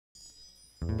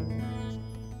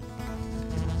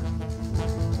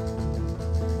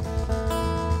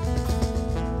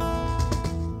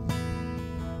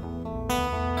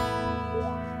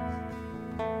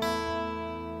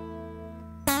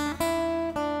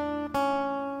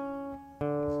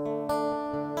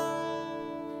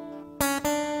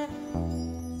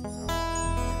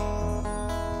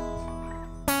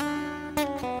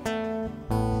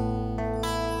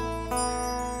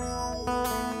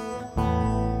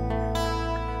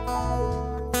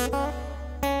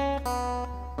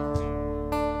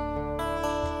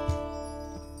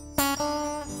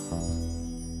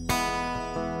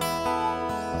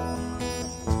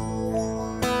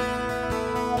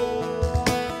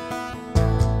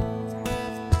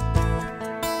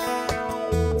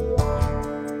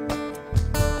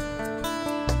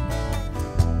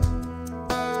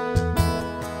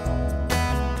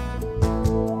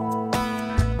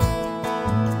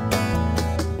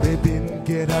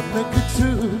get up like the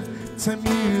truth. Time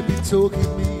you be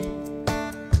talking me.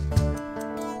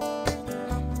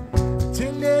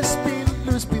 Tienes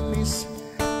pilos pilis,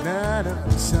 nada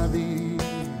sabi.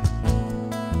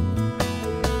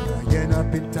 You're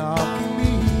not been talking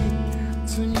me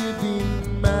till you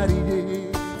been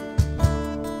married.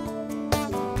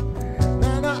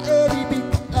 Nana every big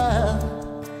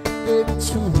every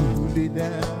truly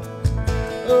now.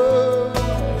 Oh,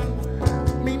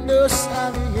 me no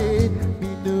sabi,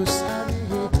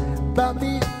 but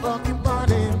me walking on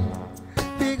him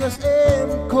because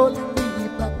I'm calling me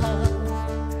Papa.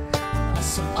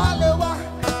 So all the while,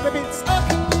 baby, it's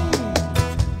talking me.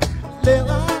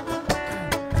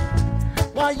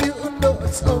 Why you know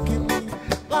it's talking me?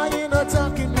 Why you not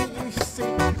talking me? Say,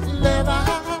 Leva.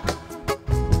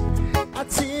 I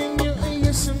think you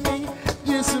used to me,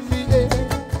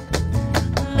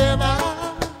 Leva.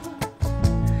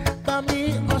 But me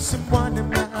or someone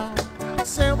now,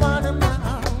 someone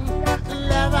now,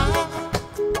 Leva.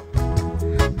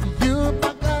 You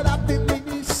back it up in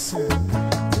this,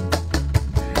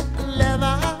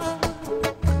 Leva.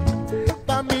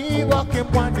 But me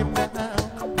walking one now.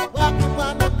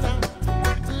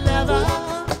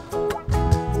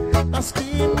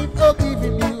 Asking me for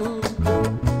giving you.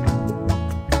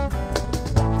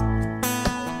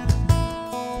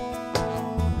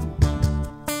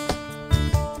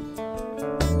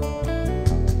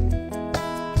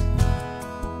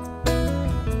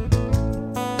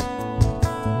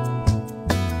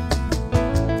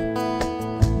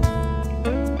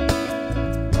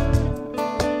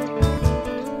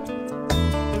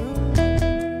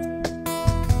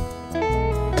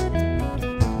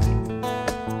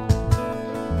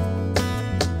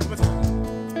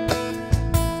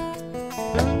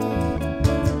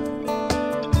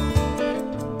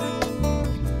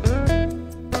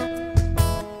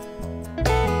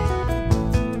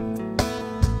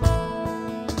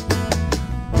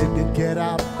 Get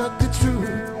out not the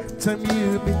truth. Time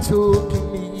you been talking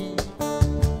me.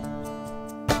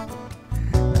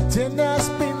 Then I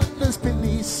spin the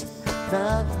police.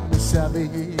 Now I'm sorry.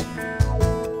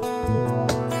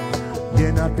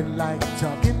 You're not been like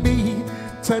talking me.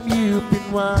 Time you been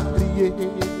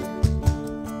worrying.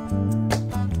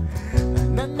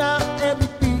 Now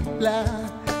everything black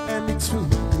and it's true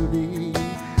today.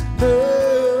 No,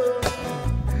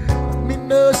 me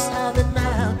no sorry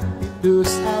now. Do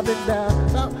something now,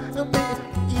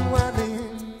 you want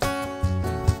him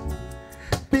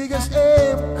because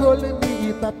I'm calling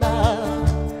me Papa.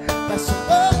 That's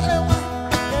all I want,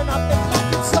 and I've been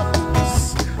like it's talking this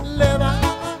letter.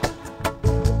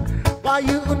 Why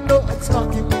you know it's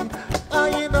talking me? Why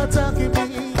you not talking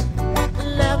me?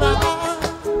 Letter.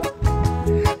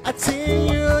 I tell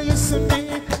you, you see me,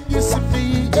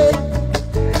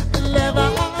 letter.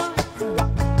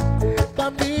 But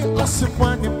me or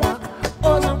someone you want.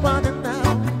 All I want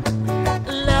now,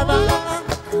 Leva.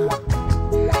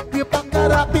 You back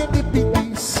that up in the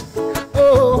peace.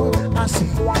 Oh, I see,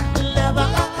 Leva.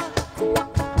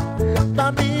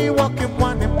 By me walking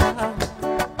one now,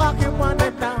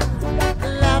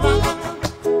 Leva.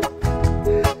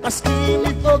 Asking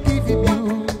me for giving you.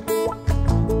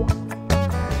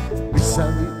 We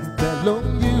sorry that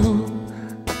long you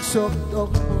so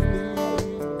talk for me.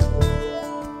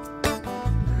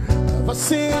 I've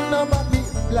seen about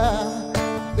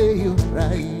hey, you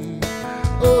right.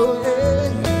 Oh, yeah.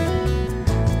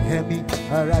 Hear me,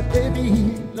 alright, baby.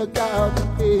 Look out the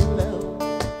pillow.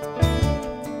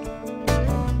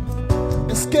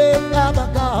 Escape, now, my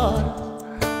God.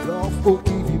 Lord,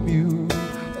 forgiving you.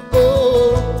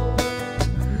 Oh,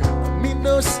 me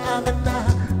no savina.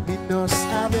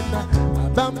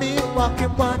 About me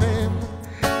walking one him.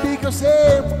 Because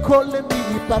I'm calling me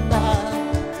Papa.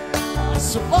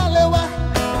 So all the while,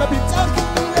 I be talking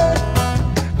to you,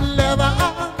 Leva.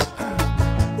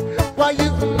 Why you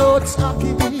know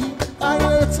talking me? Why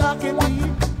you talking me,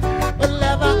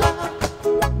 Leva?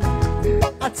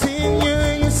 I think you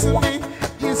used to me,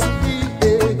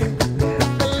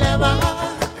 Leva.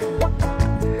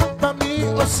 But me,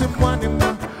 someone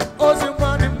now,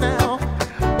 now,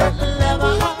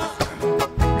 Leva.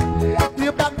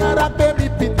 You back that up, baby,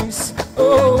 peace.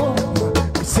 Oh,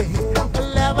 you say,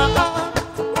 Leva.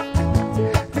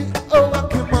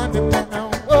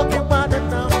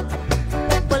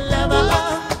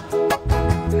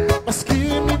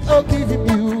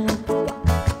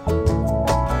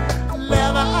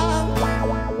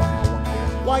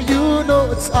 You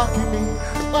know it's talking me,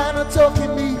 why not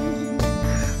talking me?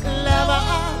 Leva.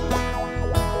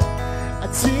 I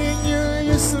think you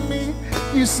used to me,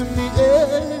 yeah.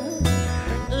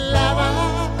 Leva.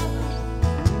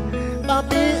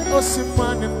 Mami,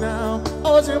 osimane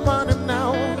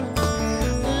now,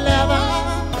 leva.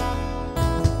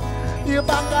 You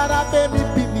bangara baby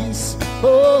penis,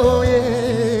 oh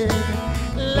yeah,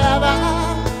 leva.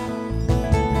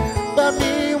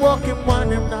 Mami, walking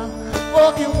on him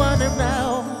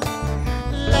now,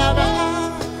 leva.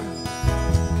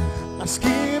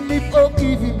 Asking me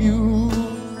forgiving you.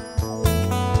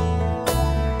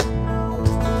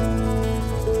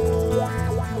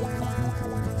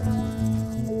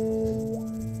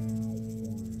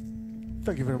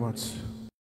 Thank you very much.